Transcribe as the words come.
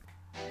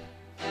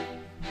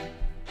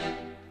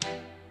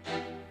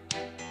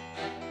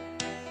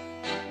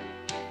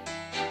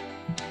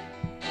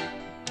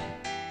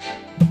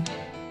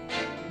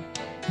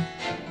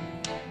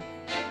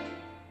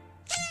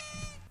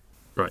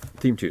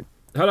Theme tune.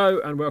 Hello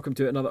and welcome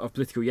to another of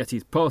Political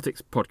Yeti's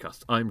Politics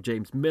podcast. I'm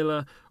James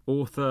Miller,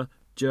 author,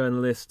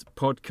 journalist,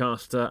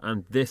 podcaster,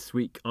 and this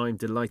week I'm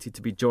delighted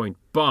to be joined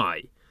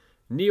by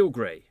Neil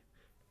Gray,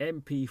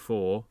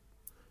 MP4.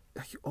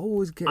 You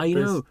always get I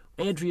know,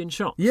 Adrian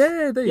Shotts.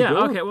 Yeah, there you go.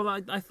 Yeah, okay, well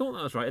I thought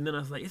that was right, and then I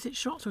was like, is it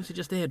Shotts or is it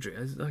just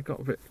Adrian? I got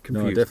a bit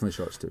confused. No,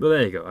 definitely Shotts too. Well,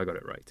 there you go, I got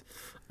it right.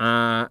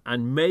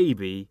 And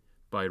maybe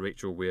by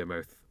Rachel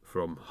Wearmouth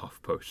from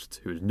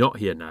HuffPost, who is not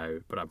here now,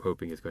 but I'm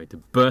hoping is going to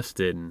burst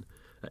in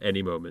at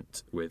any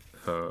moment with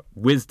her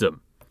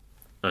wisdom.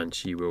 And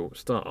she will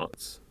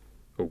start,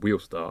 or we'll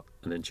start,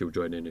 and then she'll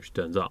join in if she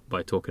turns up,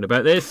 by talking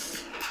about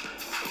this.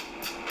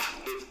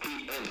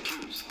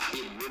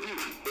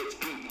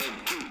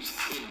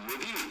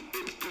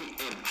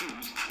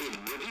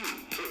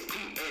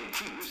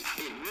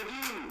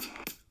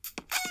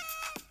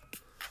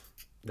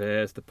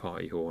 There's the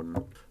party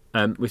horn.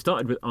 We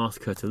started with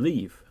ask her to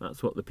leave.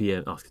 That's what the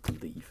PM... Ask her to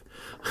leave.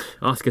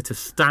 Ask her to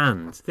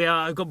stand. Yeah,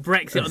 I've got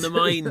Brexit on the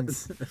mind.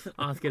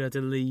 Asking her to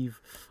leave.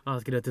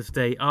 Asking her to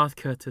stay. Ask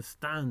her to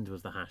stand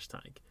was the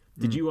hashtag.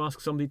 Did you ask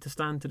somebody to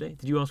stand today?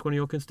 Did you ask one of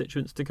your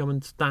constituents to come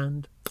and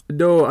stand?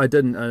 No, I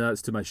didn't, and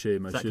that's to my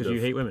shame. Is that because you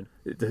hate women?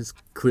 It is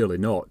clearly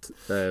not.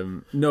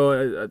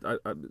 No,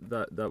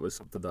 that was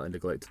something that I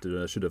neglected to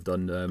do. I should have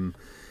done.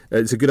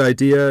 It's a good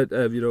idea.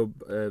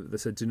 The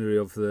centenary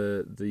of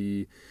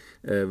the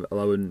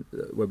allowing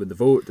women the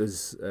vote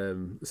is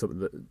something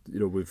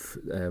that we've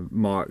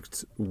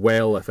marked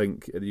well, I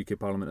think, in the UK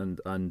Parliament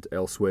and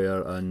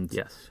elsewhere. And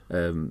yes,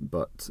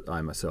 but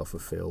I myself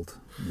have failed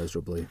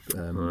miserably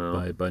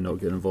by not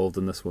getting involved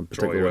in this one.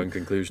 Draw your own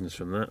conclusions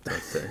from that.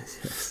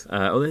 Yes.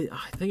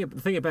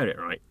 The thing about it,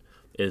 right,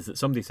 is that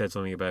somebody said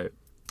something about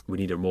we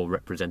need a more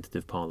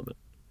representative Parliament,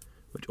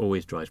 which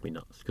always drives me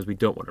nuts, because we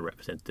don't want a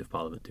representative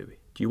Parliament, do we?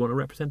 Do you want a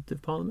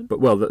representative Parliament? But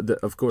well,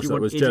 of course,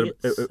 that was Jeremy.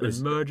 It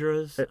was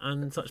murderers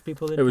and such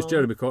people. It was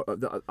Jeremy.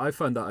 I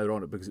found that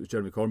ironic because it was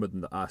Jeremy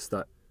Corbyn that asked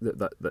that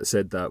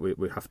said that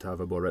we have to have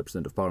a more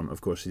representative Parliament.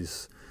 Of course,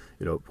 he's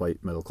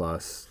white, middle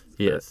class,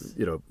 yes,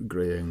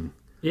 greying.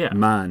 Yeah.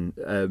 Man,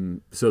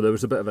 so there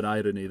was a bit of an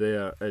irony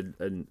there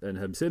in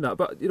him saying that,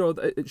 but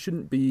it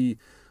shouldn't be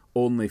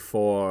only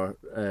for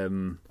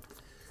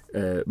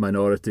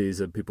minorities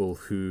and people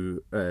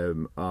who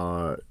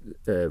are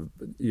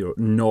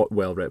not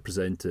well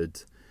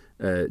represented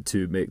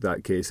to make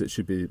that case. It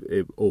should be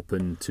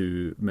open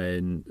to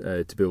men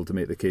to be able to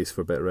make the case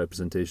for better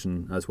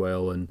representation as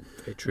well. And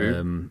very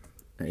true.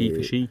 He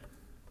for she.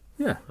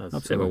 Yeah, as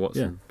absolutely. Emma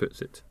Watson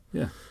puts it.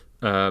 Yeah.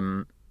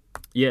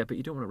 Yeah, but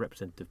you don't want a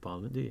representative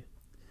Parliament, do you?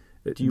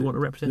 Do you want a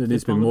representative? It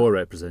needs to be more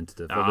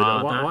representative.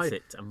 That's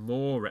it. A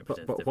more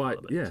representative. But why?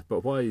 Parliament. Yeah,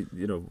 but why?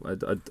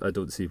 I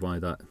don't see why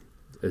that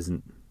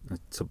isn't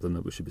something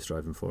that we should be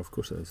striving for. Of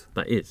course, it is.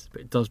 That is,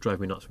 but it does drive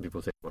me nuts when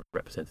people say we want a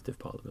representative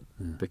Parliament,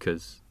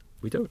 because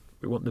we don't.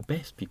 We want the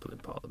best people in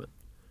Parliament.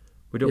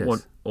 We don't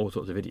want all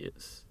sorts of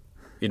idiots.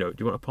 Do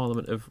you want a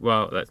Parliament of?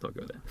 Well, let's not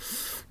go there.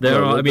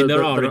 There are idiots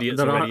already in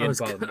Parliament.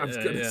 I was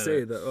going to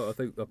say that. I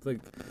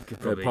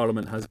think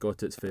Parliament has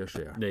got its fair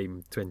share.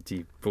 Name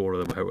 24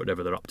 of them,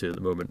 whatever they're up to at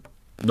the moment.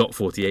 Not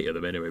 48 of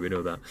them, anyway. We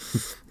know that.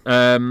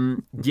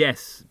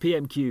 Yes,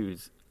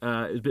 PMQs.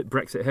 It was a bit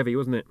Brexit heavy,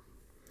 wasn't it?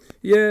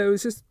 Yeah, it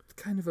was just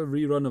kind of a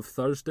rerun of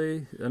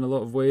Thursday in a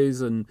lot of ways,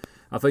 and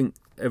I think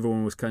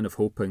everyone was kind of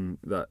hoping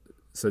that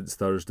since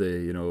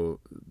Thursday,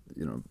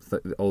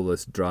 all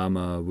this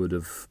drama would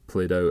have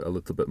played out a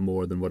little bit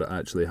more than what it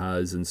actually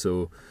has, and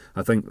so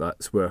I think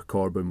that's where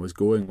Corbyn was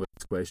going with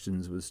his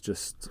questions. Was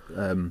just,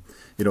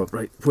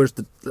 right,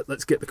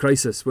 let's get the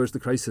crisis. Where's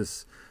the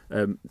crisis?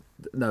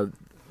 Now,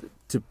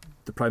 to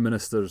the Prime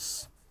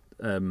Minister's,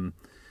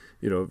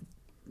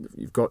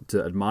 you've got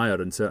to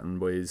admire in certain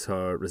ways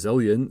her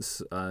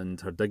resilience and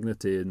her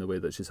dignity in the way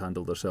that she's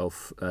handled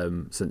herself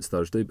since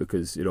Thursday,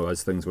 because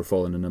as things were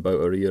falling in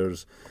about her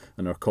ears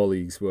and her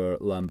colleagues were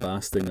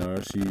lambasting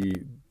her,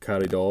 she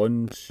carried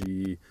on.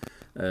 She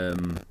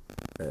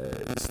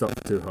stuck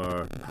to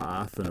her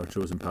path and her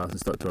chosen path and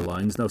stuck to her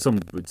lines. Now, some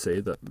would say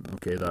that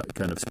that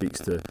kind of speaks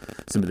to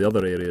some of the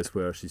other areas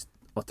where she's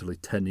utterly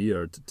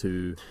tin-eared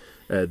to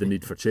the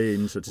need for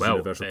change, such as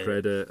universal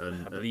credit.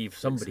 And I believe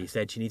somebody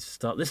said she needs to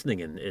start listening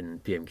in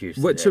PMQs.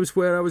 Which was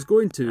where I was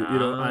going to,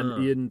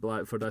 and Ian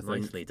Blackford, I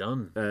think, nicely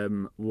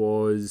done.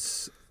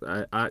 Was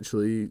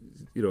actually,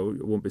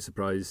 won't be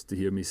surprised to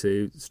hear me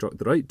say, struck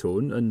the right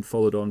tone and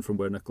followed on from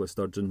where Nicola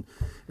Sturgeon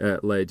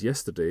led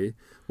yesterday,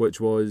 which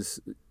was,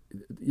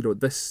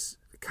 this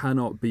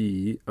cannot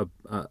be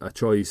a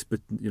choice,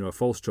 but a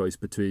false choice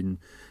between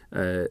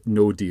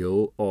no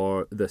deal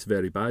or this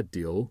very bad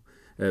deal.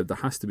 There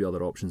has to be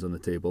other options on the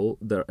table.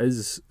 There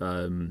is,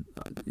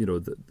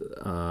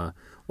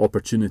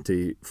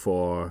 opportunity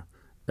for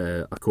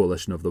a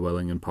coalition of the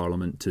willing in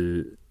Parliament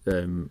to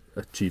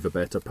achieve a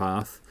better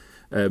path,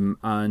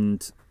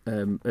 and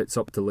it's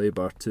up to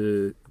Labour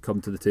to come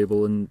to the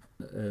table and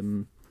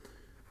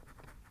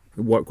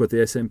work with the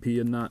SNP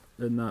in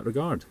that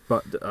regard.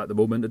 But at the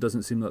moment, it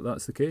doesn't seem that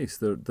that's the case.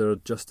 They're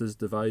just as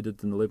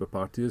divided in the Labour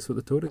Party as what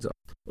the Tories are.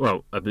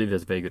 Well, I believe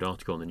there's a very good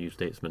article on the New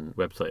Statesman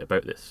website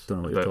about this, Don't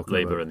know what you're about talking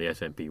Labour about. and the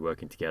SNP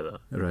working together.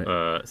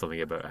 Right.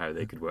 Something about how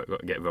they could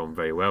get on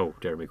very well,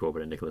 Jeremy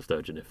Corbyn and Nicola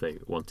Sturgeon, if they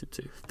wanted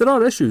to. There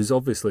are issues,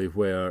 obviously,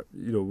 where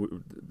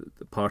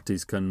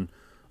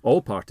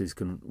all parties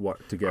can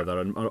work together,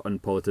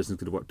 and politicians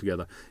can work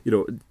together.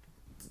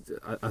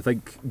 I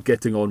think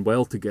getting on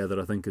well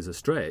together, is a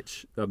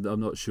stretch. I'm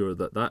not sure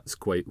that that's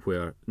quite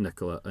where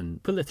Nicola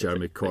and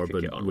Jeremy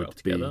Corbyn would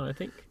be. Together, I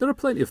think. There are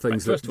plenty of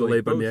things that the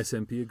Labour and the both-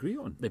 SNP agree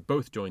on. They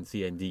both joined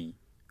CND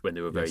when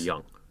they were very Yes.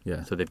 young.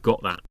 Yeah. So they've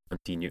got that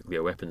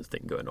anti-nuclear weapons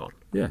thing going on.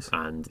 Yes.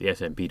 And the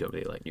SNP don't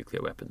really like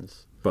nuclear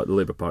weapons. But the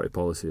Labour Party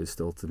policy is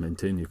still to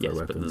maintain nuclear Yes,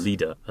 but the weapons.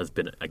 leader has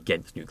been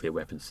against nuclear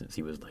weapons since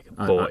he was like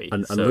a boy.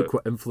 And so look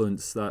what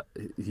influence that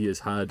he has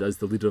had as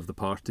the leader of the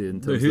party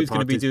in terms of the who's going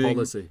to be party's doing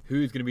policy.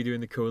 who's going to be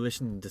doing the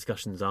coalition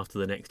discussions after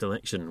the next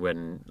election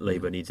when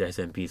Labour needs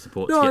SNP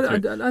support No, to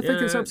get through? I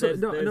think it's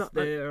absolutely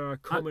there are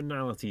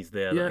commonalities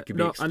there that could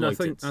be and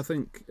exploited. I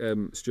think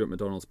Stuart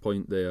McDonald's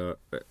point there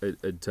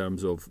in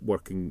terms of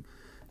working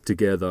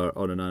together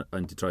on an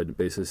anti-trident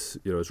basis,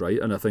 is right.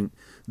 And I think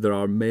there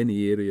are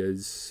many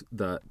areas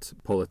that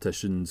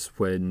politicians,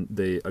 when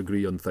they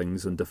agree on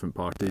things in different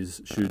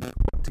parties, should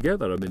work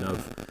together. I mean,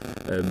 I've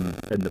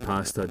in the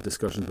past had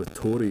discussions with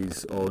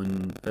Tories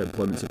on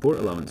employment support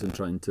allowance and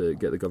trying to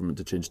get the government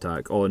to change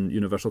tack, on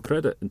universal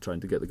credit and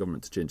trying to get the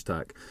government to change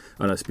tack.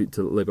 And I speak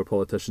to Labour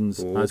politicians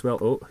as well.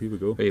 Oh, here we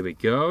go. Here we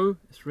go.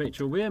 It's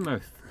Rachel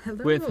Wearmouth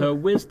with her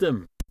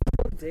wisdom.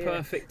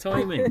 Perfect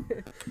timing.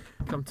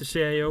 Come to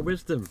share your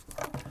wisdom.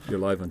 You're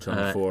live on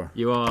Channel 4.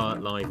 You are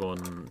live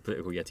on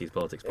Political Yeti's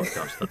Politics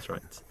Podcast, that's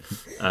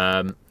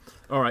right.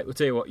 All right, we'll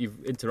tell you what,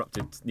 you've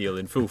interrupted Neil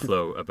in full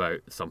flow about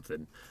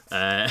something.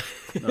 No,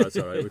 it's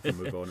all right, we can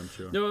move on, I'm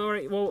sure. No, all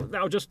right, well,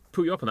 that'll just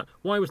pull you up on that.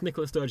 Why was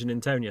Nicola Sturgeon in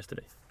town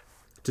yesterday?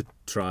 To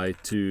try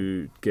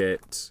to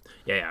get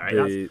Right,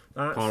 the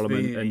that's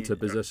Parliament the- into a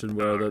position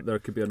where there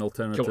could be an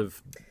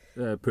alternative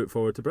put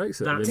forward to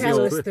Brexit. That's- Neil's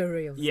Tell us clear. the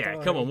real story.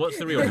 Yeah, come on, what's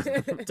the real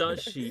reason?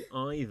 Does she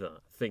either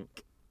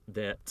think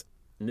that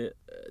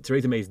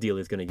Theresa May's deal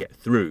is going to get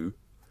through,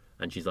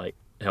 and she's like,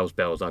 hell's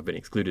bells, I've been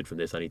excluded from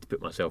this, I need to put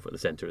myself at the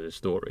centre of this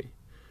story?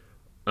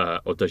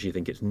 Or does she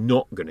think it's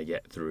not going to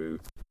get through?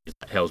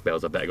 Hell's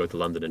bells, I better go to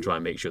London and try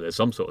and make sure there's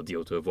some sort of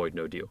deal to avoid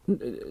no deal.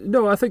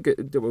 No, I think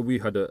we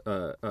had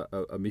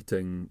a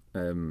meeting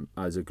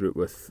as a group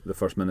with the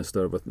First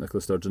Minister, with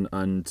Nicola Sturgeon,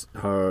 and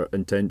her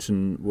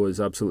intention was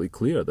absolutely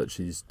clear that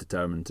she's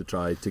determined to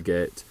try to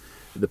get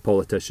the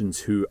politicians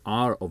who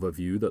are of a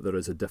view that there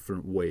is a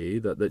different way,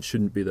 that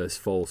shouldn't be this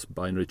false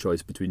binary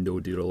choice between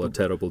no deal or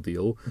terrible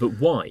deal. But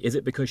why? Is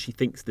it because she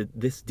thinks that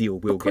this deal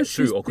will get Because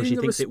she's through, or because she being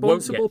a thinks it won't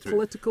responsible get through?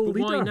 political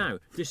But why leader. now?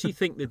 Does she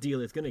think the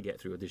deal is going to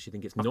get through, or does she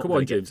think it's not Come going on,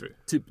 to get James.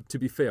 through? To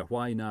be fair,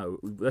 why now?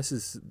 This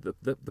is the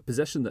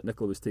position that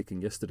Nicola was taking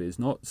yesterday is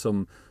not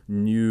some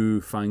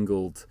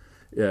newfangled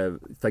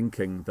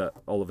thinking that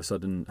all of a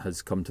sudden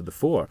has come to the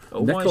fore.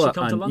 Oh, why has Nicola she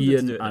come to and London to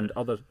Ian do it and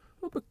now? others.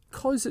 Well,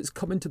 because it's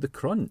coming to the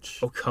crunch.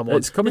 Oh, come on.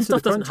 It's coming This to the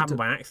stuff doesn't crunch. happen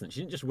by accident. She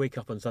didn't just wake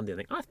up on Sunday and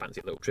think, I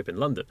fancy a little trip in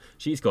London.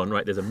 She's gone,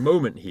 right, there's a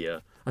moment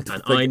here, I don't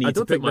and think, I need I to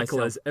don't put think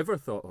Nicola myself... has ever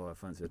thought, I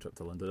fancy a trip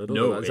to London. I don't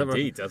No, know that's ever...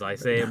 indeed. As I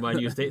say in my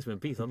New Statesman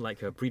piece, unlike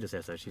her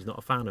predecessor, she's not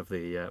a fan of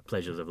the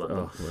pleasures of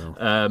London. Oh,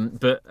 well.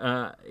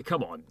 But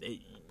come on.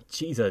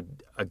 She's a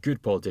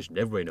good politician.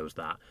 Everybody knows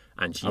that.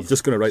 And she's I'm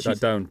just going to write that she's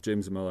down.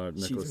 James Miller,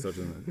 Nicola she's-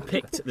 Sturgeon.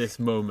 picked this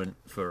moment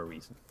for a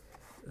reason.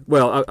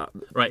 Well,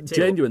 Right,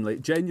 tell you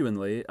what.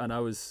 genuinely, and I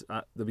was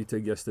at the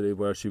meeting yesterday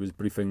where she was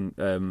briefing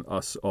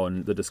us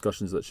on the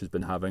discussions that she's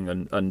been having,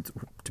 and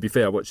to be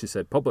fair, what she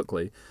said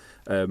publicly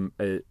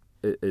it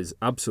is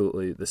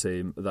absolutely the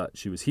same, that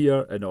she was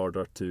here in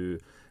order to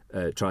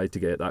try to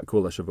get that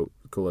coalition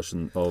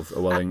of a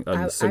willing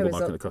and single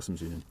market and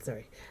customs union.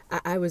 Sorry,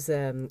 I was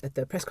at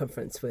the press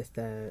conference with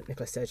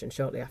Nicola Sturgeon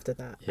shortly after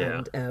that,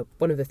 Yeah. and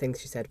one of the things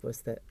she said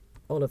was that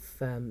all of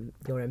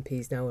your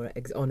MPs now are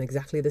on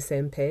exactly the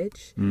same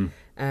page.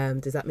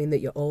 Does that mean that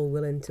you're all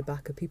willing to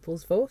back a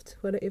people's vote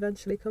when it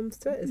eventually comes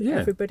to it? Is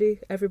Yeah.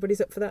 everybody's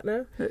up for that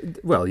now?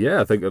 Well, yeah,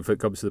 I think if it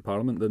comes to the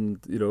Parliament, then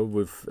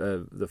we've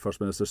the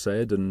First Minister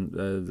said, and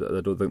I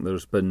don't think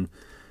there's been.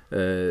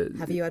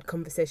 Have you had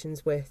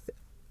conversations with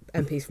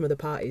MPs from other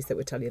parties that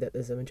would tell you that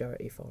there's a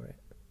majority for it?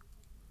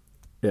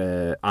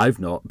 I've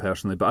not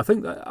personally, but I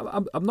think that,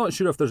 I'm not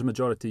sure if there's a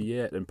majority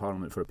yet in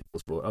Parliament for a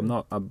people's vote. I'm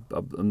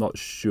not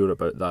sure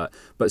about that,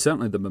 but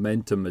certainly the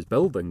momentum is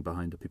building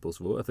behind a people's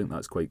vote. I think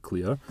that's quite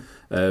clear.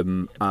 How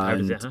does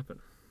And it happen?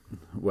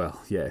 well,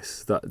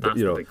 yes, That's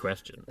the big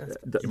question.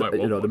 You might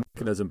want one. the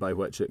mechanism by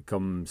which it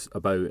comes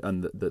about,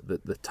 and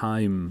the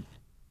time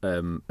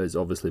is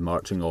obviously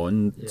marching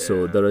on.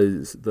 So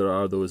Yeah. there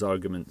are those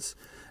arguments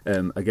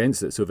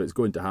against it. So if it's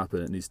going to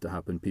happen, it needs to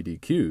happen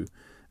PDQ.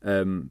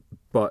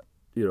 But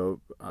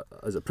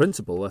as a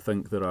principle, I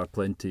think there are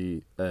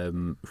plenty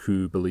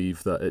who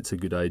believe that it's a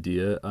good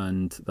idea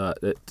and that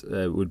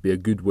it would be a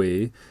good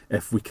way,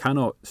 if we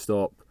cannot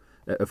stop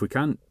if we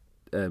can't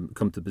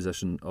come to the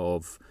position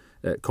of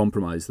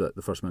compromise that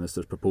the First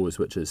Minister's proposed,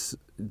 which is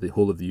the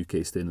whole of the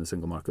UK staying in the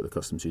single market of the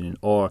customs union,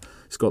 or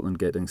Scotland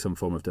getting some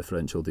form of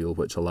differential deal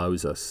which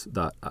allows us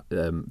that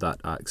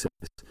access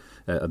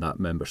and that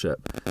membership,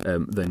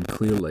 then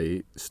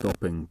clearly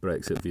stopping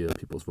Brexit via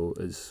people's vote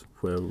is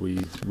where we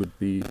would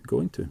be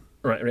going to.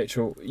 Right,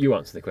 Rachel, you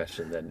answer the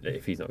question then,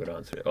 if he's not going to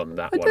answer it on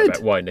that I one did.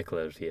 about why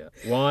Nicola's here.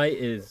 Why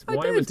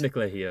was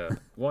Nicola here?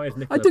 Why is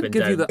Nicola I didn't been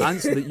give down? you the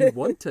answer that you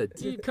wanted,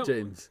 Come on,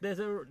 James.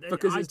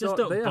 Because I it's just not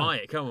don't there. buy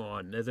it. Come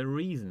on, there's a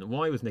reason.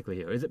 Why was Nicola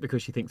here? Is it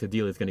because she thinks the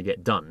deal is going to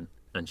get done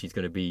and she's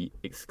going to be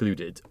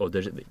excluded, or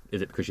is it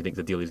because she thinks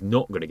the deal is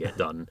not going to get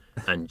done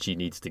and she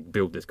needs to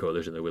build this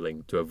coalition they're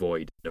willing to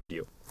avoid no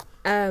deal?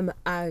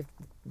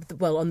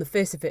 Well, on the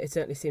face of it, it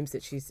certainly seems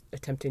that she's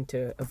attempting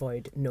to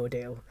avoid no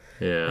deal.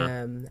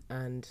 Yeah.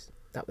 And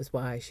that was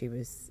why she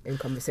was in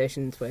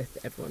conversations with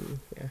everyone.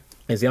 Yeah,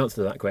 Does the answer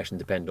to that question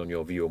depend on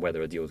your view on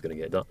whether a deal is going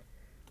to get done?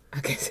 I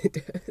guess it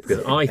does.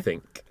 Because I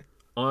think,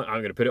 I'm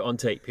going to put it on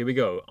tape. Here we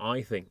go.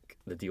 I think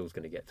the deal's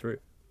going to get through.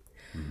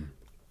 Mm-hmm.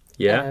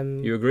 Yeah,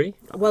 you agree?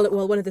 Well,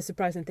 one of the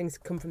surprising things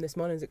that come from this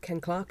morning is that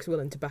Ken Clark's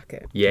willing to back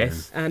it.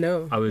 Yes. I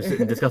know. I was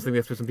discussing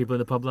this with some people in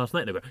the pub last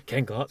night. And they go,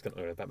 Ken Clark's going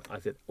to back it. I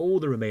said,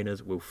 all the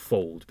Remainers will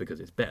fold because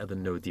it's better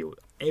than no deal.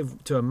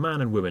 To a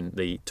man and woman,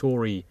 the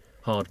Tory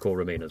hardcore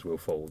Remainers will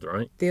fold,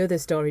 right? The other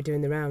story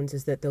doing the rounds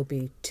is that there'll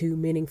be two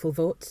meaningful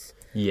votes.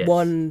 Yes.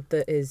 One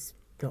that is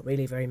not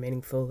really very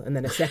meaningful, and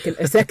then a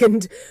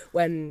second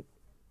when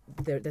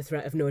the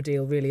threat of no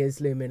deal really is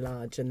looming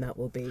large, and that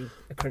will be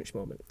a crunch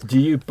moment. Do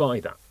you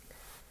buy that?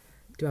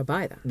 Do I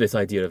buy that? This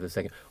idea of the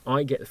second.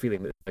 I get the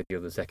feeling that the idea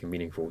of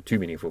the two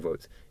meaningful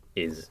votes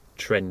is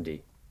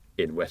trendy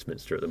in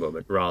Westminster at the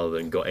moment, rather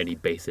than got any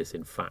basis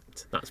in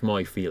fact. That's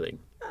my feeling.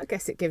 I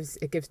guess it gives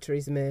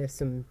Theresa May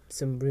some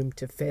room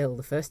to fail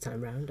the first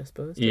time round, I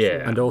suppose. doesn't Yeah.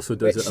 it? And also,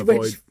 does it Which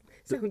avoid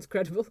sounds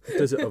credible.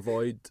 does it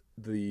avoid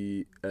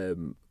the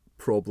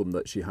problem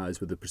that she has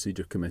with the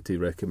procedure committee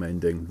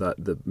recommending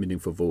that the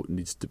meaningful vote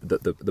needs to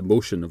that the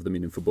motion of the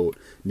meaningful vote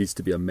needs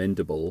to be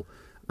amendable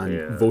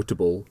and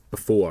votable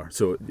before.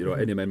 So,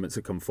 any amendments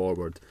that come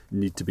forward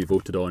need to be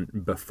voted on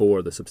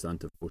before the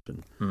substantive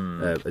motion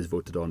is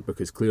voted on,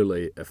 because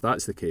clearly, if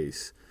that's the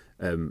case,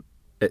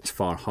 it's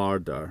far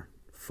harder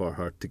for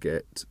her to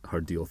get her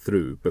deal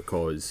through,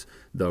 because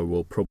there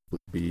will probably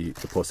be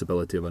the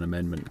possibility of an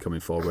amendment coming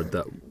forward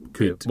that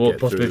could more get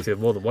possibility through.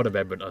 of more than one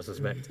amendment, I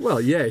suspect. Well,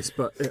 yes,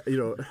 but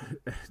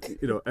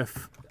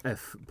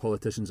if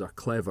politicians are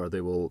clever,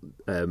 they will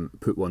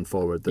put one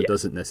forward that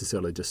doesn't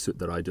necessarily just suit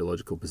their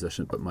ideological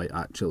position, but might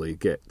actually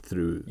get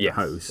through the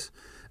House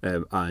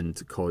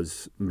and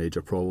cause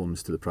major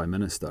problems to the Prime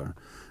Minister.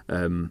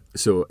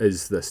 So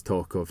is this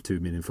talk of two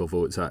meaningful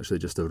votes actually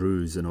just a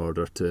ruse in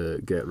order to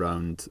get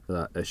round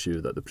that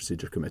issue that the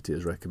Procedure Committee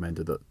has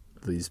recommended that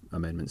these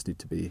amendments need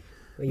to be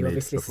Well, you made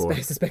obviously before?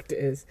 suspect it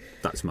is.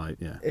 That's my,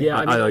 Yeah,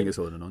 I think it's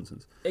all in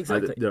nonsense.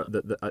 Exactly.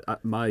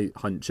 My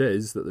hunch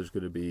is that there's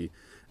going to be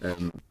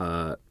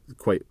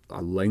quite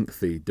a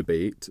lengthy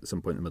debate at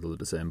some point in the middle of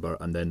December,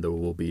 and then there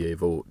will be a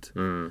vote.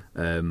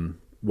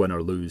 Win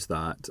or lose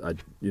that,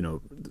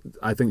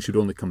 I think she'd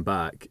only come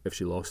back if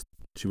she lost.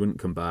 She wouldn't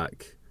come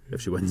back if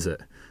she wins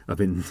it. I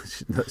mean,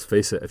 let's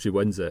face it, if she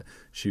wins it,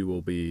 she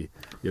will be,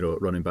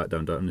 running back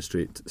down Downing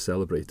Street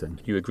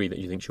celebrating. You agree that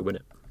you think she'll win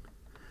it?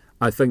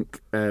 I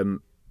think,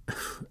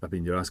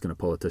 you're asking a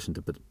politician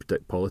to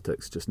predict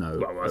politics just now.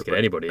 Well, I'm asking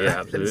anybody,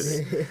 yeah,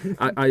 absolutely.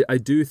 I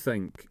do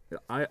think,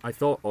 I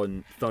thought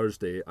on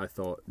Thursday,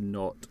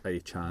 not a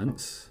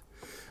chance.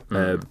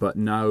 But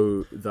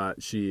now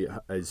that she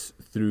is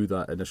through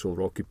that initial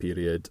rocky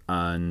period,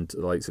 and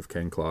the likes of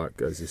Ken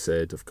Clark, as you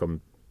said, have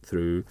come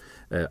through,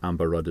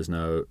 Amber Rudd is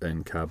now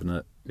in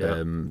cabinet.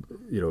 I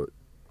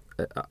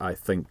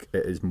think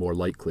it is more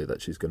likely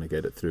that she's going to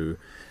get it through,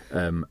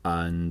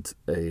 that's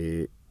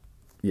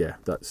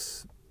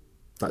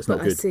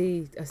not good.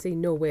 I see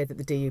no way that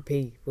the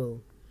DUP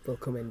will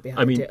come in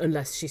behind it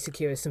unless she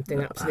secures something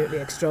absolutely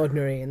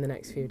extraordinary in the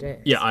next few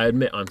days. Yeah, I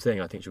admit I'm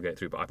saying I think she'll get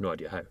through, but I've no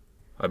idea how.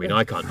 I mean,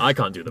 I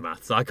can't do the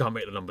maths. I can't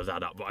make the numbers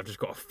add up. But I've just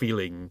got a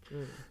feeling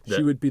that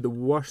she would be the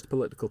worst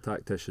political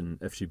tactician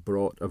if she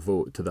brought a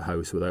vote to the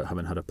House without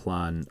having had a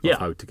plan of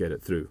how to get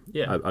it through.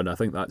 Yeah. And I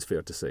think that's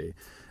fair to say.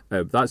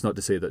 That's not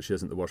to say that she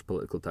isn't the worst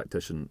political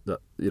tactician. That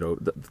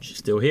she's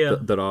still here.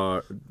 There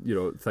are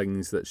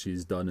things that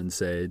she's done and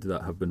said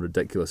that have been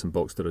ridiculous and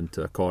boxed her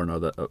into a corner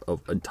that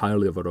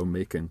entirely of her own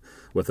making,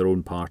 with her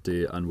own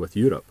party and with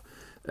Europe.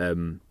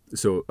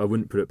 So I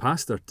wouldn't put it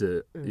past her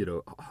to,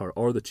 her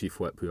or the chief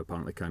whip, who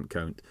apparently can't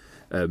count,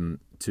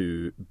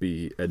 to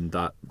be in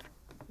that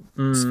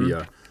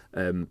sphere.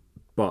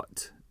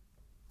 But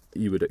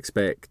you would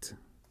expect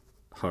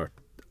her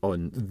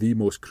on the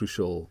most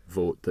crucial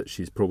vote that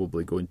she's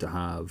probably going to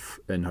have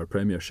in her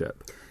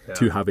premiership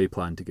to have a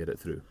plan to get it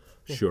through,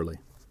 surely.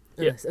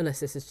 Unless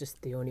this is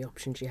just the only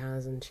option she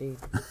has, and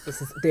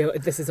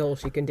this is all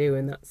she can do,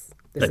 and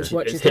this is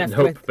what she's left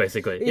with.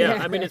 Basically.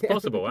 Yeah, I mean, it's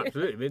possible,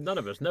 absolutely. None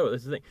of us know,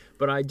 this is the thing.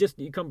 But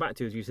you come back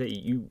to, as you say,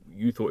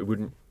 you thought it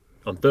wouldn't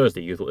on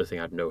Thursday you thought this thing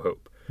had no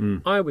hope.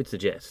 I would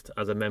suggest,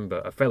 as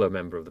a fellow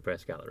member of the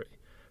press gallery,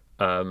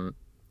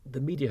 the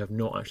media have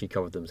not actually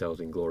covered themselves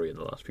in glory in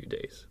the last few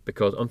days,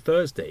 because on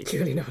Thursday,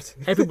 Clearly not.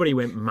 everybody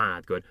went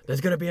mad, going,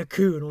 "There's going to be a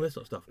coup" and all this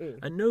sort of stuff,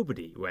 and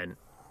nobody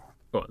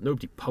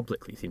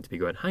publicly seemed to be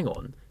going, "Hang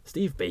on,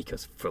 Steve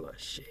Baker's full of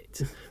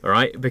shit," all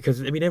right?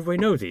 Because everybody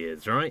knows he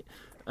is, right?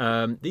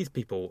 These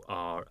people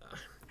are.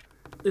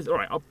 All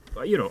right,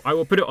 I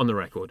will put it on the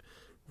record.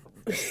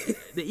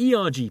 The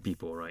ERG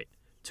people, right,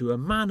 to a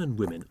man and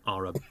women,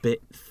 are a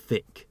bit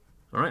thick.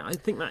 All right, I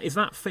think is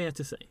that fair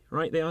to say,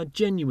 right? They are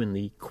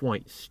genuinely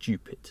quite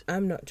stupid.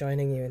 I'm not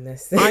joining you in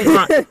this.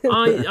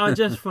 I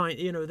just find,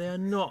 they are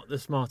not the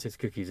smartest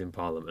cookies in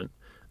Parliament.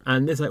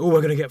 And it's like,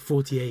 we're going to get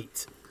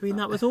 48. I mean,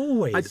 that was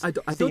always I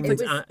don't seemed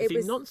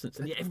think nonsense.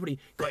 And yet everybody,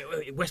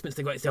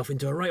 Westminster got itself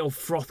into a right old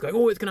froth going,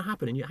 it's going to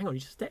happen. And hang on, you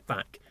just step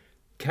back.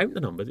 Count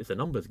the numbers. It's a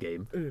numbers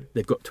game.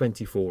 They've got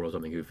 24 or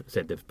something who've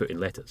said they've put in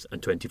letters,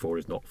 and 24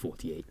 is not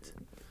 48.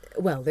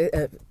 Well,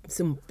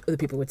 some other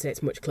people would say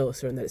it's much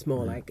closer and that it's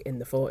more like in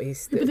the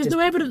 40s. But there's no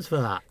evidence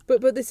for that.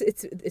 But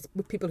it's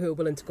with people who are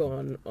willing to go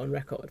on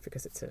record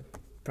because it's a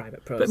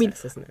private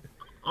process, isn't it?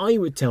 I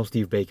would tell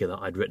Steve Baker that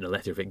I'd written a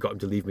letter if it got him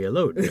to leave me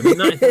alone.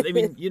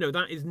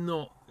 That is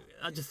not.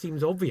 That just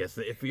seems obvious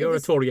that if you're a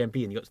Tory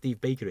MP and you got Steve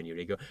Baker in you,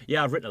 and you go,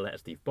 "Yeah, I've written a letter,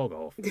 Steve, bog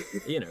off."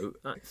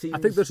 That seems. I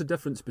think there's a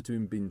difference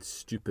between being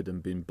stupid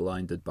and being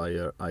blinded by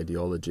your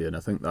ideology, and I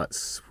think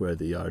that's where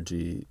the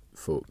ERG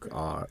folk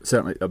are.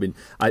 Certainly, I mean,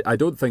 I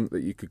don't think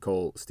that you could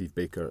call Steve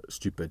Baker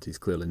stupid. He's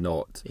clearly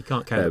not. He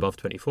can't count above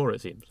 24, it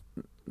seems.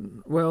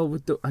 Well,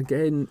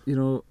 again,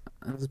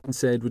 as has been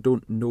said, we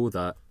don't know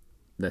that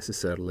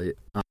necessarily.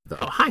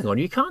 Oh, hang on,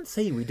 you can't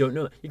say we don't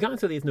know. You can't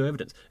say there's no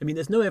evidence. I mean,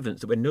 there's no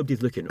evidence that when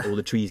nobody's looking, all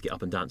the trees get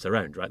up and dance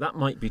around, right? That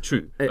might be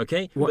true,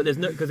 okay? But there's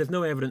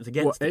no evidence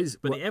against it.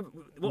 But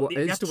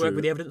you have to work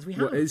with the evidence we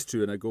have. What is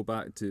true, and I go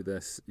back to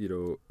this,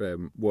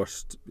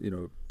 worst,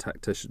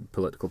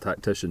 political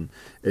tactician,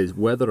 is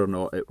whether or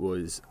not it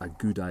was a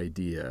good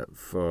idea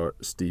for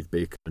Steve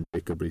Baker and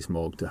Jacob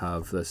Rees-Mogg to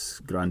have this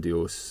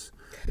grandiose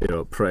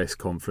press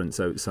conference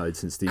outside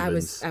St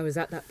Stephen's. I was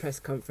at that press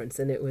conference,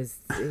 and it was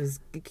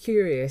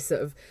curious.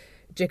 Sort of,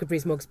 Jacob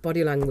Rees-Mogg's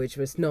body language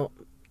was not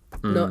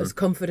as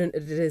confident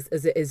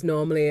as it is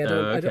normally.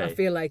 I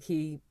feel like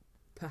he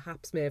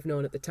perhaps may have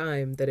known at the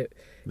time that it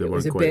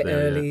was a bit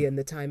early and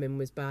the timing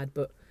was bad.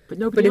 But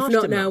nobody if asked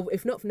not him now, that.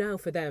 if not now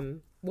for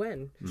them,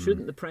 when?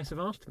 Shouldn't the press have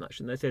asked him that?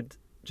 Shouldn't they said,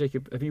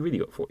 "Jacob, have you really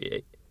got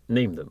 48?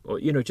 Name them," or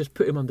just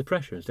put him under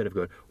pressure instead of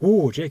going,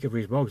 Jacob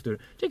Rees-Mogg's doing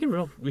it. Jacob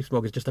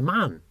Rees-Mogg is just a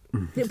man,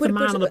 just a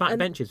man on the back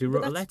benches who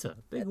wrote a letter.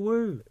 Big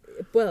woo.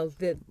 Well,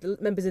 the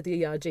members of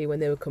the ERG, when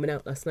they were coming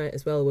out last night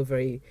as well, were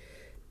very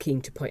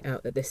keen to point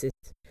out that this is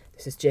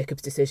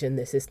Jacob's decision.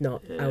 This is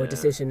not our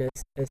decision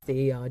as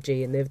the ERG,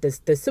 and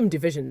there's some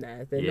division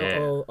there. They're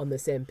not all on the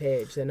same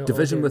page. They're not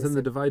division within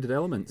the divided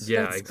elements.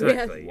 Yeah,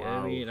 exactly.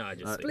 Wow. I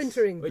just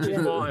splintering. Which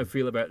is what I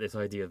feel about this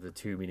idea of the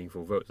two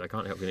meaningful votes. I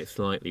can't help feeling it's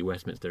slightly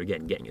Westminster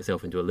again, getting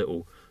itself into a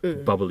little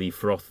bubbly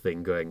froth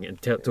thing, going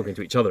and talking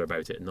to each other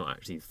about it, and not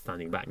actually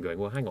standing back and going,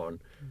 "Well, hang on,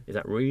 is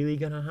that really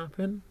going to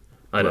happen?"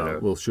 I don't know.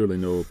 We'll surely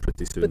know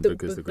pretty soon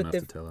because they're going to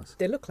have to tell us.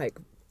 They look like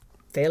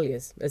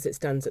failures as it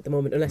stands at the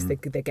moment, unless they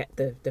get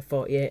the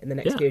 48 in the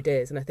next few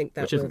days, and I think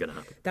that isn't going to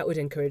happen. That would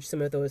encourage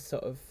some of those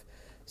sort of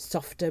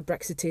softer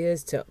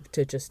Brexiteers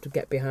to just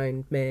get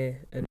behind May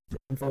and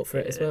vote for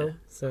it as well.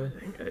 So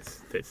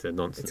it's a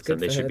nonsense. It's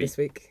good and for her this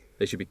week.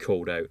 They should be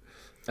called out.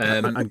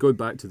 And going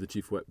back to the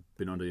Chief Whip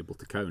being unable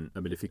to count, I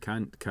mean, if you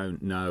can't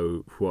count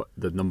now what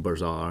the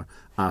numbers are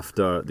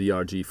after the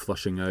ERG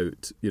flushing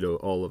out,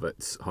 all of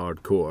its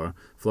hardcore,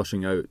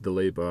 flushing out the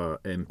Labour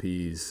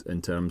MPs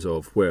in terms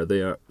of where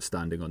they are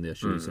standing on the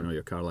issues,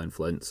 your Caroline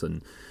Flints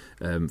and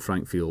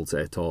Frank Fields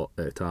et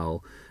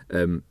al.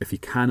 If you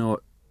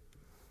cannot,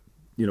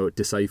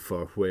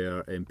 decipher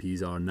where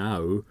MPs are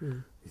now,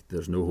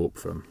 there's no hope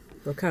for them.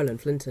 Well, Caroline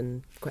Flint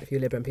and quite a few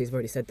Labour MPs have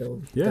already said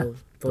they'll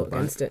vote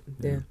against it.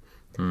 Yeah.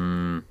 It's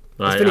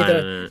funny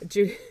though.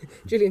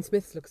 Julian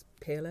Smith looks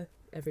paler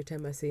every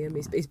time I see him.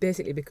 He's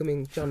basically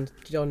becoming John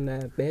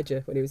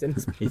Major when he was in.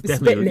 He's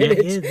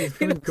definitely he's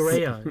becoming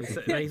greyer.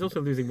 He's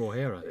also losing more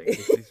hair. I think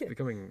he's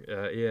becoming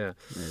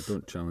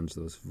don't challenge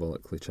those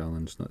volacally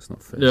challenged. That's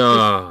not fair.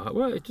 No,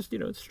 well, it's just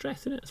it's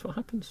stress, isn't it? That's what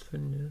happens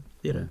when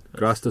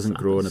grass doesn't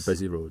grow on a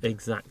busy road.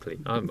 Exactly.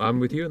 I'm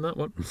with you on that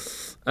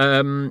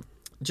one.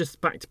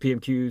 Just back to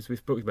PMQs, we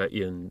spoke about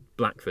Ian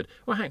Blackford.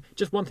 Well,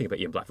 just one thing about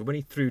Ian Blackford. When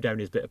he threw down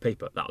his bit of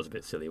paper, that was a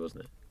bit silly,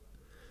 wasn't it?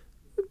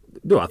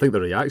 No, I think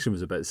the reaction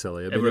was a bit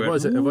silly. I mean, it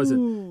wasn't.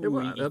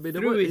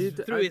 He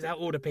threw his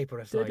order paper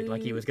aside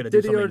like he was going to do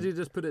something. Did he, or did he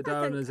just put it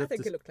down as if? I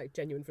think it looked like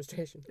genuine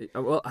frustration.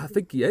 Well, I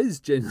think he is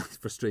genuinely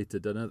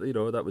frustrated, and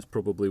that was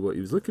probably what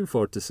he was looking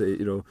for, to say,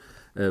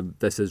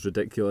 this is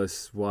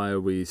ridiculous. Why are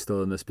we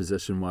still in this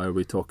position? Why are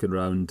we talking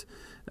around,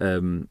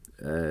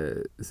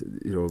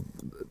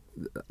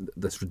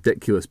 this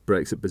ridiculous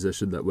Brexit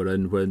position that we're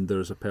in, when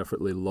there's a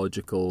perfectly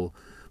logical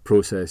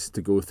process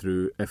to go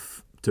through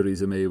if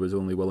Theresa May was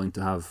only willing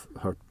to have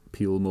her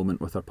Peel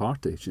moment with her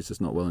party. She's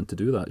just not willing to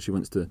do that. She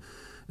wants to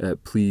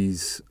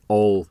please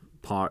all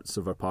parts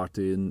of her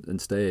party, and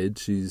instead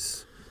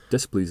she's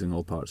displeasing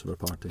all parts of her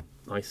party.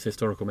 Nice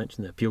historical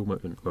mention there, Peel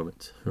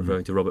moment,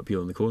 referring to Robert Peel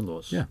and the Corn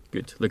Laws. Yeah.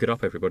 Good. Look it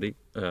up, everybody.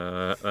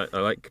 I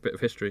like a bit of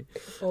history.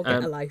 Or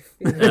get a life.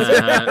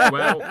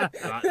 Well,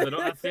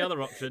 that's the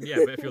other option, yeah,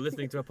 but if you're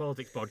listening to a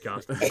politics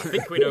podcast, I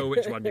think we know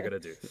which one you're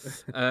going to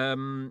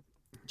do.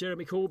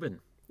 Jeremy Corbyn,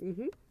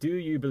 do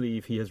you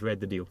believe he has read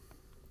the deal?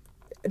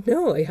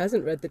 No, he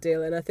hasn't read the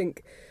deal, and I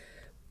think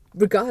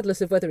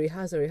regardless of whether he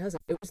has or he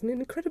hasn't, it was an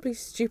incredibly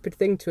stupid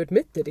thing to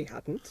admit that he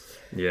hadn't.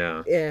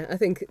 Yeah. Yeah,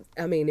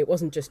 I mean, it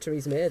wasn't just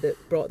Theresa May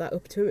that brought that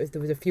up to him. There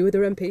was a few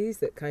other MPs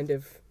that kind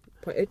of...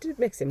 It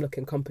makes him look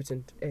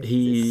incompetent.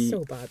 It's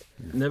so bad.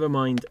 Never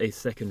mind a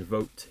second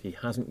vote. He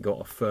hasn't got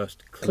a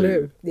first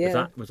clue.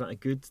 Yeah. Was that a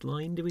good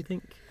line, do we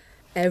think?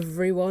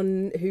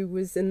 Everyone who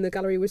was in the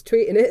gallery was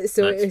tweeting it,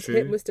 so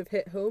it must have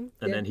hit home.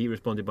 And then he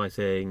responded by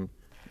saying,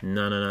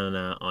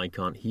 no, I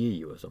can't hear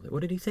you, or something.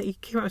 What did he say? He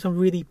came out with some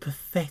really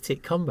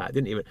pathetic comeback,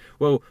 didn't he?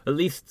 Well, at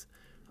least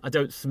I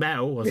don't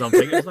smell, or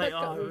something. It was like,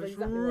 it was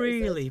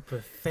really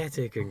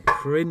pathetic and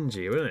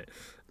cringy, wasn't it?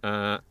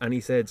 And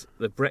he said,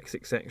 the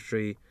Brexit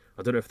secretary,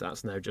 I don't know if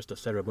that's now just a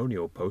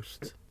ceremonial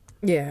post.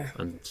 Yeah.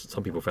 And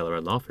some people fell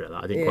around laughing at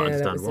that. I didn't quite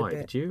understand why.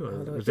 Did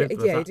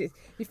you?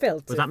 You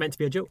felt. Was that meant to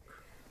be a joke?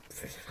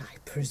 I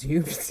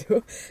presume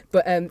so.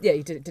 But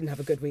he didn't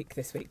have a good week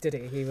this week, did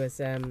he? He was...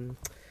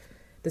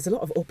 there's a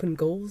lot of open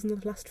goals in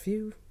the last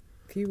few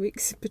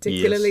weeks,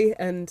 particularly,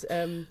 yes.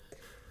 And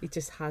he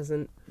just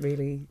hasn't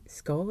really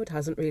scored,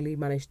 hasn't really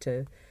managed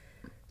to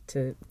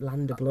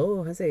land a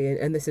blow, has he?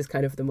 And this is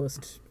kind of the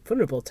most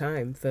vulnerable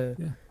time for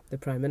the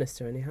Prime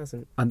Minister, and he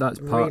hasn't. And that's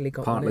really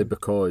partly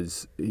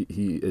because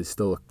he is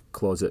still a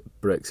closet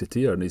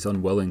Brexiteer, and he's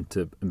unwilling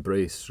to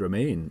embrace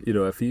Remain.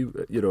 If he,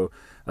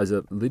 as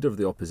a leader of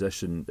the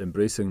opposition,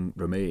 embracing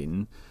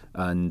Remain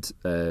and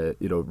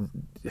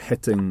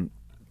hitting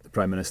the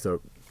Prime Minister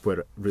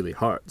where it really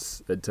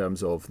hurts in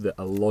terms of the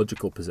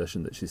illogical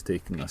position that she's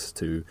taking us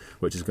to,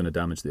 which is going to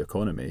damage the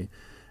economy.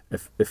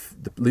 If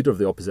the leader of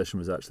the opposition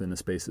was actually in a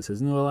space that says,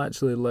 no, well,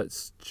 actually,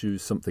 let's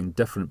choose something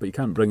different, but he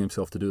can't bring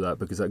himself to do that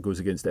because that goes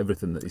against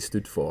everything that he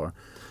stood for.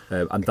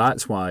 And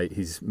that's why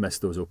he's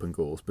missed those open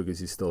goals, because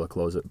he's still a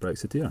closet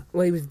Brexiteer.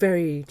 Well, he was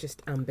very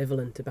just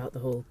ambivalent about the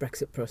whole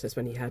Brexit process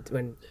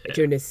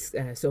during his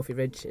Sophie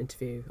Ridge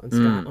interview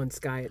on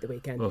Sky at the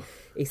weekend. Oh.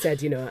 He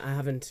said, I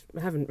haven't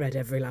read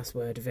every last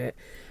word of it.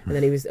 And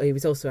then he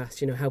was also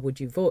asked, how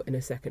would you vote in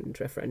a second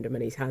referendum?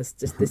 And he has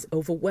just this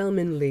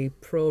overwhelmingly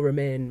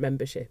pro-Remain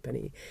membership.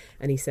 And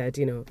he said,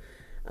 I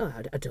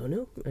don't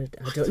know.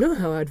 I don't know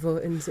how I'd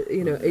vote. And,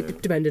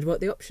 it depended what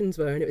the options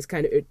were. And it was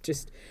it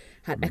just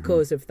had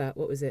echoes of that.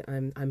 What was it?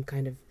 I'm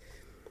kind of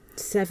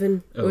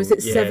 7. Or was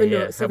it 7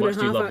 or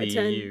 7.5 out of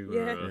 10?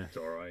 Yeah. It's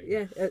all right.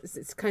 Yeah,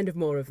 it's kind of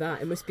more of that.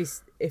 It must be,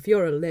 if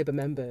you're a Labour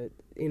member,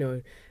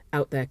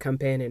 out there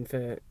campaigning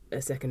for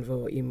a second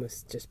vote, you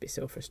must just be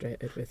so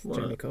frustrated with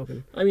Jeremy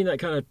Corbyn. I mean, that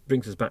kind of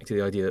brings us back to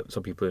the idea that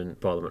some people in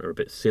Parliament are a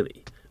bit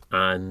silly.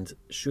 And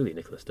surely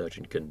Nicola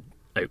Sturgeon can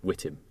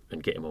outwit him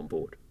and get him on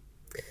board.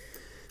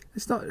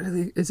 It's not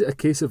really. Is it a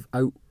case of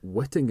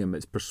outwitting him?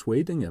 It's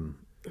persuading him.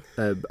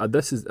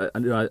 This is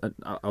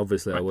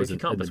obviously I wasn't.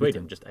 If you can't persuade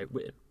him, just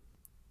outwit him,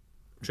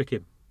 trick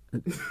him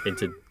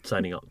into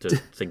signing up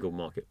to single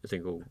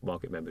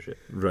market membership.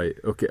 Right.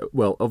 Okay.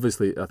 Well,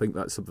 obviously, I think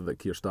that's something that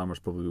Keir Starmer's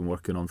probably been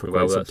working on for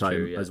quite some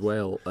time as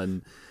well.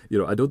 And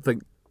I don't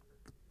think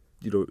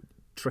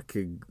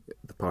tricking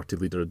the party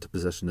leader into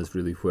position is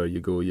really where you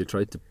go. You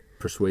try to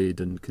persuade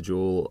and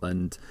cajole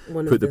and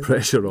put the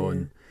pressure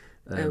on.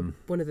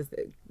 One of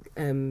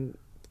the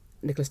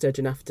Nicola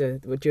Sturgeon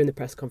during the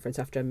press conference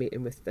after a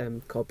meeting with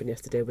Corbyn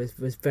yesterday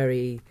was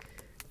very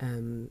I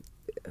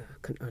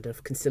don't know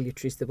if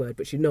conciliatory is the word,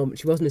 but she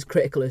wasn't as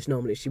critical as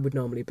she would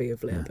normally be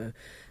of Labour.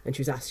 And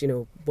she was asked,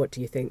 what do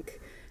you think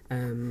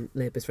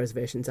Labour's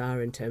reservations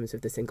are in terms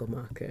of the single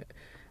market?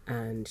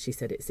 And she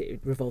said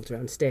it revolved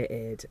around state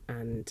aid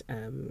and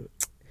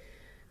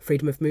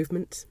freedom of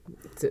movement.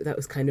 So that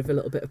was kind of a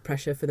little bit of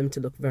pressure for them to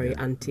look very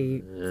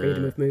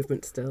anti-freedom of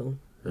movement still.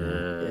 Is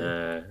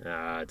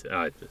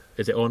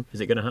it on?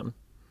 Is it going to happen?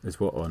 Is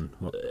what on?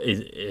 What?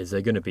 Is there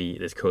going to be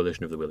this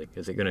coalition of the willing?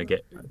 Is it going to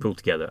get pulled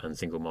together and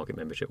single market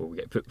membership will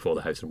get put before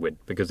the House and win?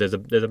 Because there's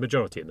a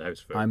majority in the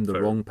House. I'm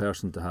the wrong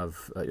person to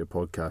have at your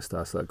podcast to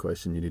ask that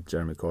question. You need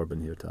Jeremy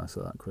Corbyn here to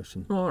answer that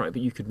question. All right,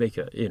 but you could make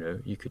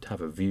you could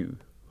have a view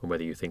on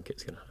whether you think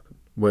it's going to happen.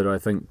 Whether I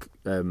think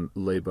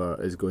Labour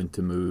is going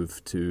to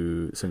move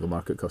to single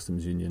market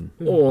customs union,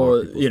 or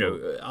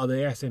are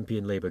the SNP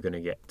and Labour going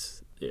to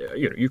get?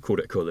 You called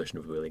it a coalition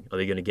of the willing. Are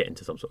they going to get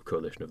into some sort of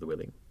coalition of the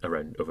willing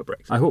over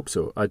Brexit? I hope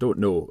so. I don't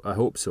know. I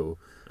hope so.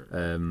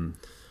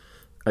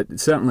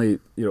 Certainly,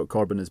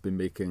 Corbyn has been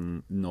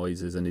making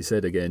noises, and he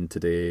said again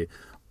today,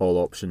 all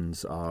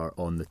options are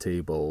on the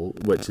table,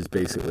 which is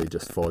basically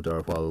just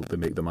fodder while they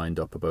make their mind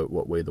up about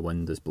what way the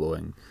wind is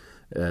blowing.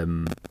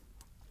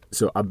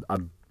 So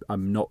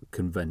I'm not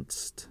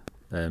convinced,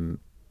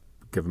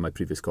 given my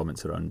previous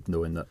comments around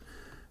knowing that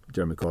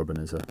Jeremy Corbyn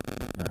is a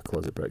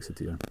closet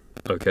Brexiteer.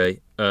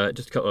 Okay,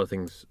 just a couple of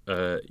things.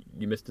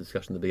 You missed the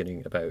discussion at the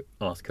beginning about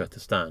ask her to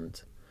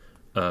stand.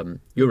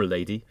 You're a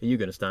lady. Are you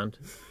going to stand?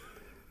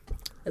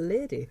 A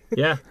lady?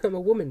 Yeah. I'm a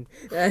woman.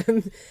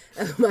 Am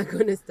I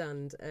going to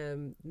stand?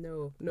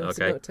 No,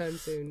 Okay. not time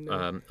soon.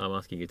 No. I'm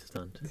asking you to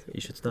stand.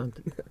 You should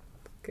stand.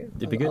 Okay.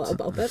 It'd be good.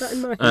 I'll bear that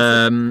in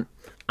mind.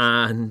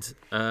 And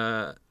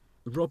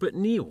Robert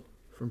Neal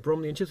from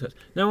Bromley and Chislehurst.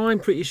 Now, I'm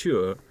pretty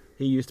sure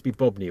he used to be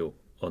Bob Neal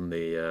on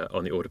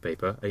the order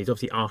paper, and he's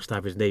obviously asked to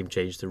have his name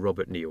changed to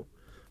Robert Neal.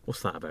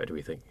 What's that about, do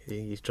we think?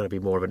 He's trying to be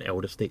more of an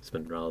elder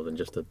statesman rather than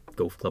just a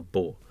golf club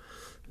bore.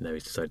 Now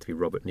he's decided to be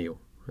Robert Neal.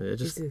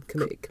 He's a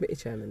committee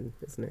chairman,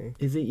 isn't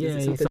he? Is he? Yeah,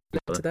 Is it something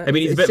to that? I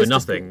mean, he's a It's bit of a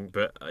just nothing,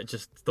 but I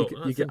just thought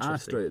You get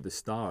asked right at the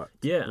start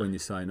when you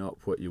sign up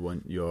what you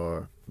want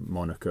your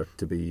moniker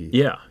to be.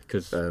 Yeah,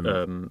 because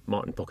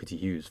Martin Pockety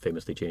Hughes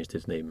famously changed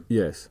his name.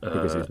 Yes,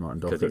 because he's Martin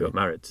Docherty. Because he got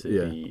married to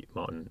be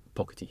Martin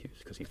Pockety Hughes,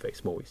 because he's very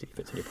small, you see, he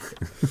fits in your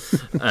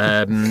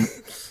pocket.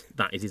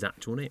 That is his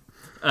actual name.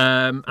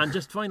 And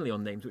just finally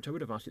on names, which I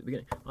would have asked you at the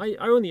beginning,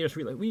 I only just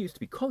realised we used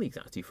to be colleagues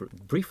actually for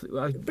briefly.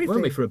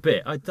 Weren't we for a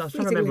bit? I was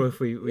trying to remember if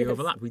we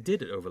overlapped. We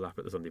did overlap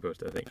at the Sunday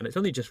Post, I think, and it's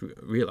only just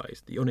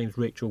realised that your name's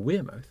Rachel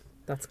Wearmouth.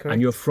 That's correct.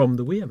 And you're from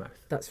the Wearmouth.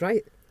 That's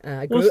right.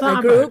 I What's grew that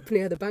up about?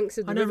 near the banks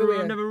of the River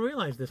Wear. I've never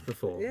realised this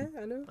before. Yeah,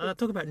 I know.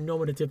 Talk about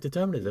nominative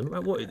determinism.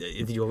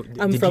 Did you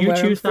where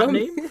choose I'm that from.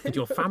 name? Did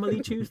your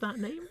family choose that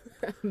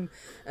name?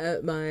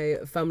 My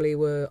family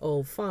were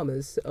all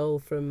farmers, all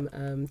from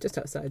just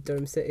outside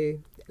Durham City,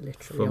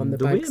 literally From on the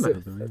the banks,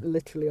 Wearmouth.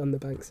 literally on the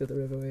banks of the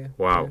River Wear.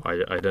 Wow, I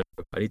don't know.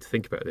 I need to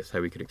think about this.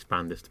 How we could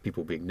expand this to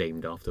people being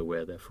named after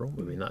where they're from.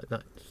 I mean,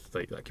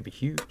 that could be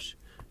huge.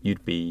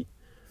 You'd be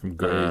From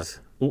Grays.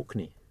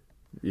 Orkney.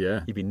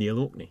 Yeah. You'd be Neil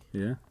Orkney.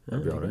 Yeah,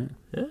 that'd be all right.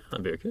 Yeah,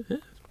 that'd be okay. Yeah.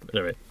 But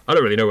anyway, I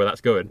don't really know where that's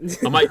going.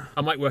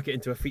 I might work it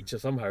into a feature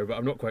somehow, but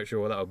I'm not quite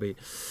sure what that'll be.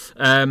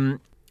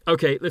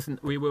 Okay, listen,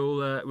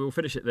 we'll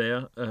finish it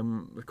there.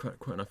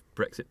 Quite enough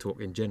Brexit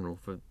talk in general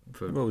for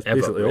Well, it's ever,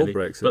 basically really.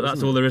 all Brexit, But that's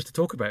isn't all it? there is to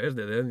talk about, isn't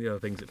it? The only other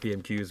things that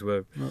PMQs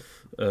were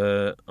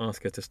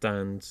ask her to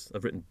stand.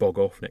 I've written bog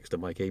off next to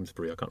Mike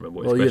Amesbury. I can't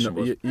remember what his question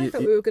was. I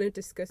thought we were going to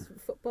discuss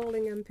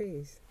footballing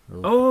MPs.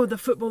 Oh, the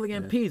footballing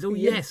MPs. Oh,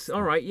 yes.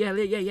 All right.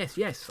 Yes.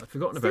 I'd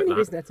forgotten It's the about only that.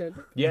 reason I turned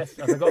up. Yes,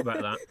 I forgot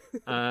about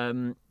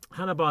that.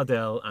 Hannah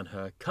Bardell and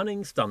her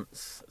cunning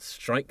stunts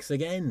strikes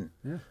again.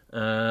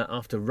 Yeah.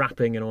 After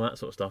rapping and all that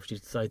sort of stuff,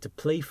 she's decided to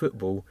play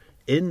football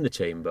in the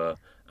chamber.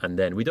 And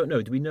then, we don't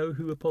know, do we know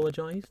who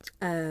apologised?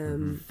 3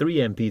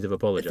 MPs have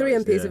apologised. 3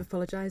 MPs have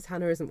apologised.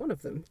 Hannah isn't one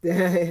of them.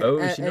 Oh,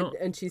 is she not?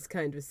 And she's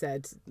kind of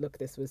said, look,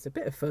 this was a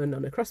bit of fun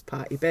on a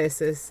cross-party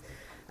basis.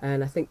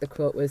 And I think the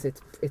quote was,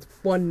 it's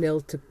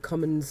 1-0 to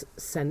Commons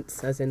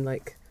sense, as in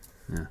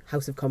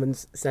House of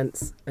Commons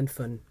sense and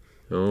fun.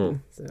 Oh.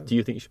 So, Do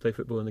you think you should play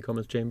football in the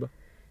Commons chamber?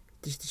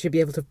 you should be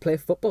able to play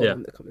football Yeah.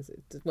 in the Commons.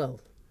 Well,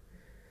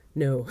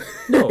 no.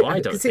 No, I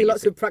don't can think see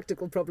lots it's of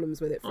practical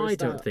problems with it. For a I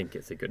start. don't think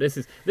it's a good. This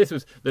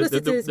was Plus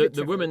it is a bit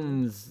the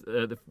women's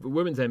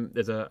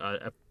there's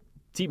a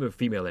team of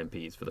female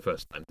MPs for the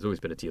first time. There's always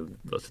been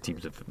lots of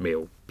teams of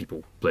male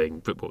people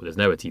playing football. There's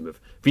now a team of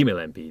female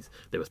MPs.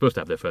 They were supposed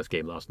to have their first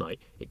game last night.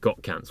 It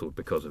got cancelled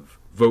because of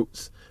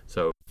votes.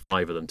 So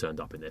 5 of them turned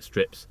up in their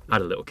strips,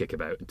 had a little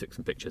kickabout, and took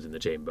some pictures in the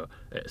chamber,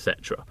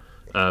 etc.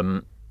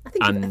 I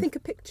think a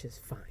picture's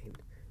fine,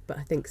 but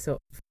I think sort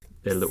of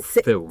a little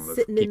film of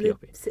keepy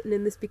uppy. Sitting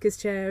in the speaker's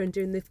chair and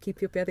doing the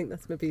keepy uppy, I think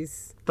that's maybe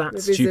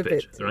stupid, a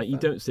bit right? You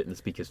don't sit in the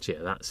speaker's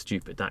chair. That's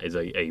stupid. That is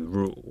a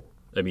rule.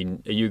 I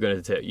mean, are you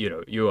going to tell?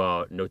 You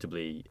are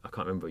notably. I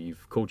can't remember.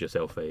 You've called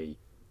yourself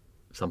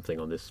something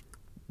on this,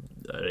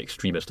 an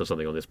extremist or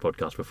something on this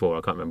podcast before.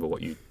 I can't remember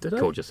what you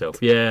called yourself.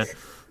 Yeah.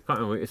 I can't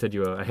remember what you said.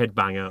 You were a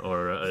headbanger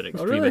or an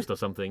extremist or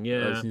something.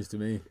 Yeah. That's news to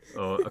me.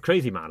 Or a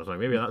crazy man or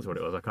something. Maybe that's what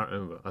it was. I can't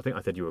remember. I think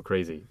I said you were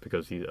crazy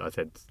because you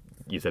said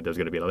there was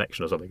going to be an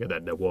election or something, and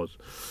then there was.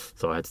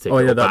 So I had to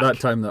take. That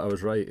time that I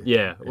was right.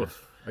 Yeah. Yeah.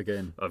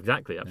 Again.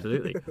 Exactly.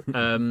 Absolutely.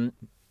 And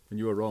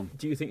you were wrong.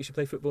 Do you think you should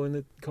play football in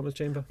the Commons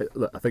chamber?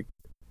 Look, I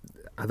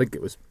think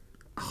it was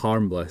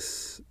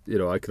harmless.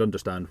 I could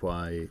understand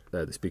why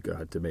the Speaker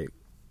had to make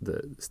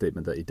the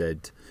statement that he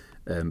did,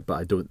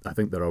 but I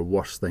think there are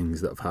worse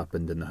things that have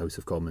happened in the House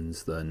of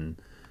Commons than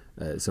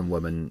some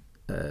women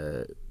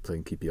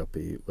playing keepy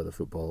uppy with a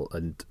football,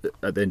 and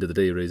at the end of the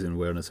day raising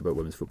awareness about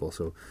women's football.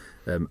 So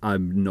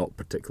I'm not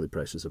particularly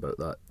precious about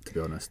that, to be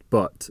honest,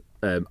 but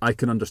I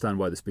can understand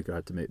why the Speaker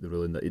had to make the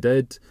ruling that he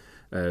did.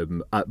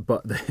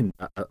 But then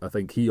I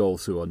think he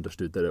also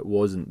understood that it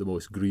wasn't the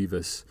most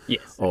grievous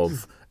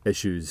of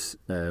issues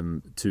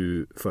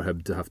for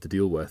him to have to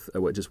deal with,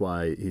 which is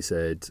why he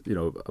said,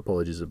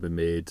 apologies have been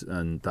made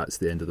and that's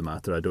the end of the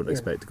matter. I don't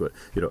expect to go.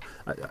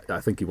 I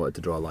think he wanted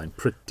to draw a line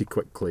pretty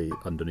quickly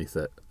underneath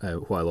it,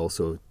 while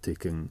also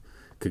taking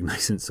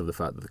cognizance of the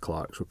fact that the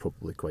clerks were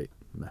probably quite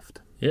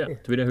miffed. Yeah. Do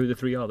we know who the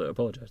three are that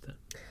apologised then?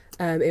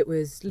 It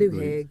was Lou Louise.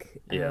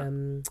 Haig. Yeah.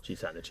 She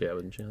sat in the chair,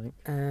 wasn't she, I think?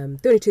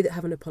 The only two that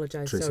haven't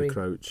apologised, Tracy sorry.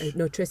 Crouch.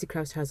 No, Tracy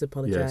Crouch has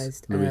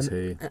apologised. Louise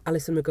Hay.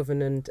 Alison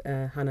McGovern and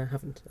Hannah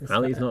haven't.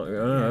 Ali's not.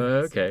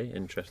 Oh, okay.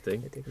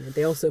 Interesting.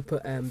 They also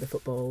put the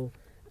football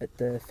at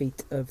the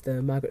feet of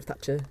the Margaret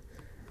Thatcher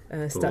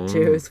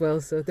statue as well,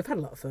 so they've had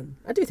a lot of fun.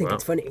 I do think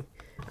it's funny.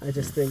 I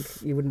just think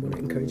you wouldn't want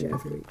to encourage it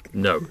every week.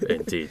 No,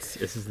 indeed.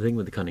 This is the thing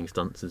with the cunning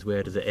stunts, is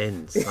where does it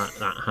end?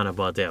 that Hannah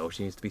Bardell,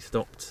 she needs to be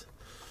stopped.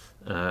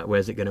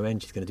 Where's it going to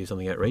end? She's going to do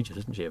something outrageous,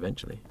 isn't she,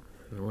 eventually?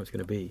 I don't know what it's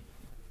going to be.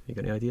 You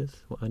got any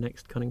ideas what her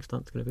next cunning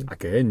stunt's going to be?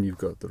 Again, you've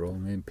got the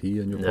wrong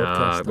MP on your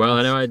podcast. Well,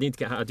 I know I do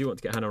want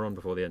to get Hannah on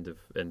before the end of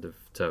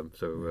term,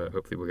 so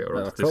hopefully we'll get her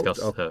on to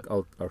discuss her.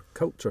 Our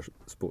culture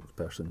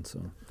spokesperson,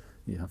 so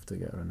you have to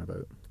get her in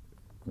about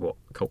what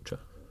culture?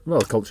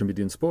 Well, culture,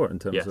 media, and sport in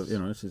terms of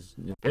this is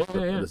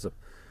There's a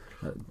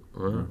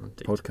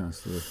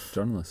podcast with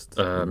journalists.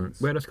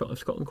 Where does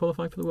Scotland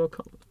qualify for the World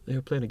Cup? They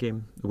were playing a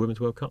game, the Women's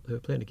World Cup. They were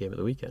playing a game at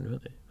the weekend,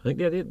 weren't they?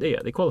 I think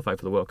they qualified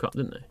for the World Cup,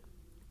 didn't they?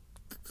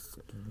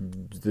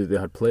 They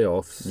had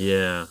playoffs.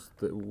 Yeah.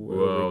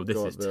 Whoa, this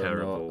is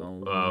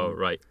terrible. Oh,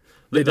 right.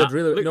 They did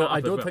really. No,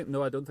 I don't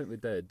think they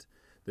did.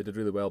 They did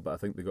really well, but I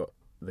think they got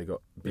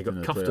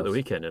beaten cuffed at the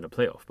weekend in a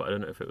playoff. But I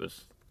don't know if it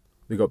was.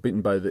 They got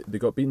beaten by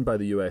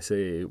the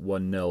USA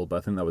 1-0, but I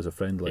think that was a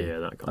friendly.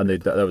 Yeah,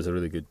 that was a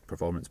really good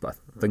performance. But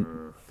I think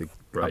they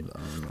right.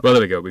 Well,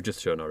 there we go. We've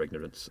just shown our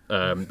ignorance,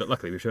 but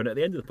luckily we've shown it at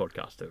the end of the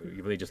podcast. So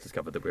you've only just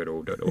discovered that we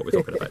all don't know what we're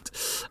talking about.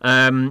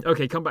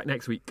 Okay, come back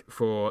next week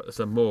for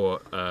some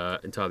more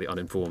entirely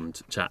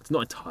uninformed chats.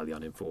 Not entirely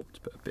uninformed,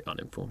 but a bit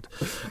uninformed.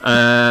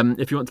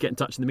 If you want to get in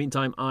touch in the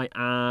meantime, I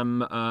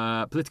am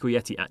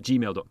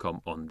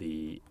politicalYeti@gmail.com on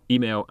the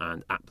email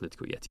and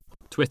 @politicalYeti.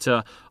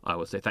 Twitter. I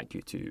will say thank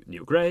you to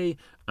Neil Gray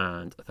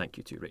and thank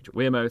you to Rachel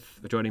Wearmouth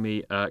for joining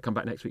me. Come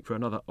back next week for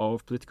another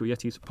of Political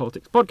Yeti's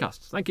Politics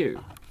podcasts. Thank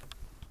you.